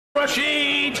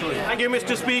Rashid. Thank you,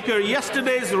 Mr. Speaker.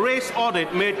 Yesterday's race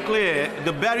audit made clear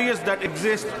the barriers that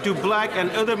exist to black and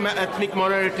other ethnic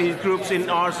minority groups in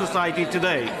our society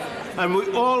today. And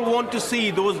we all want to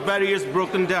see those barriers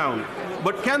broken down.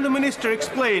 But can the Minister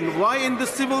explain why in the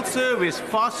civil service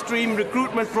fast-stream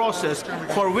recruitment process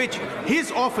for which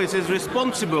his office is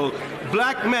responsible,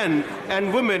 black men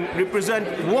and women represent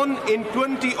 1 in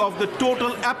 20 of the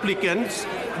total applicants,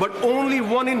 but only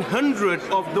 1 in 100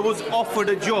 of those offered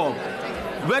a job?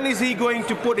 When is he going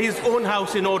to put his own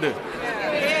house in order?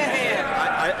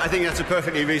 I think that's a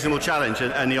perfectly reasonable challenge,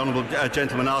 and the honourable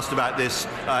gentleman asked about this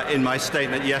in my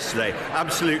statement yesterday.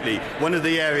 Absolutely. One of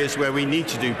the areas where we need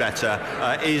to do better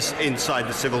is inside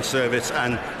the civil service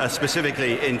and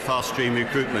specifically in fast-stream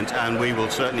recruitment, and we will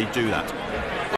certainly do that.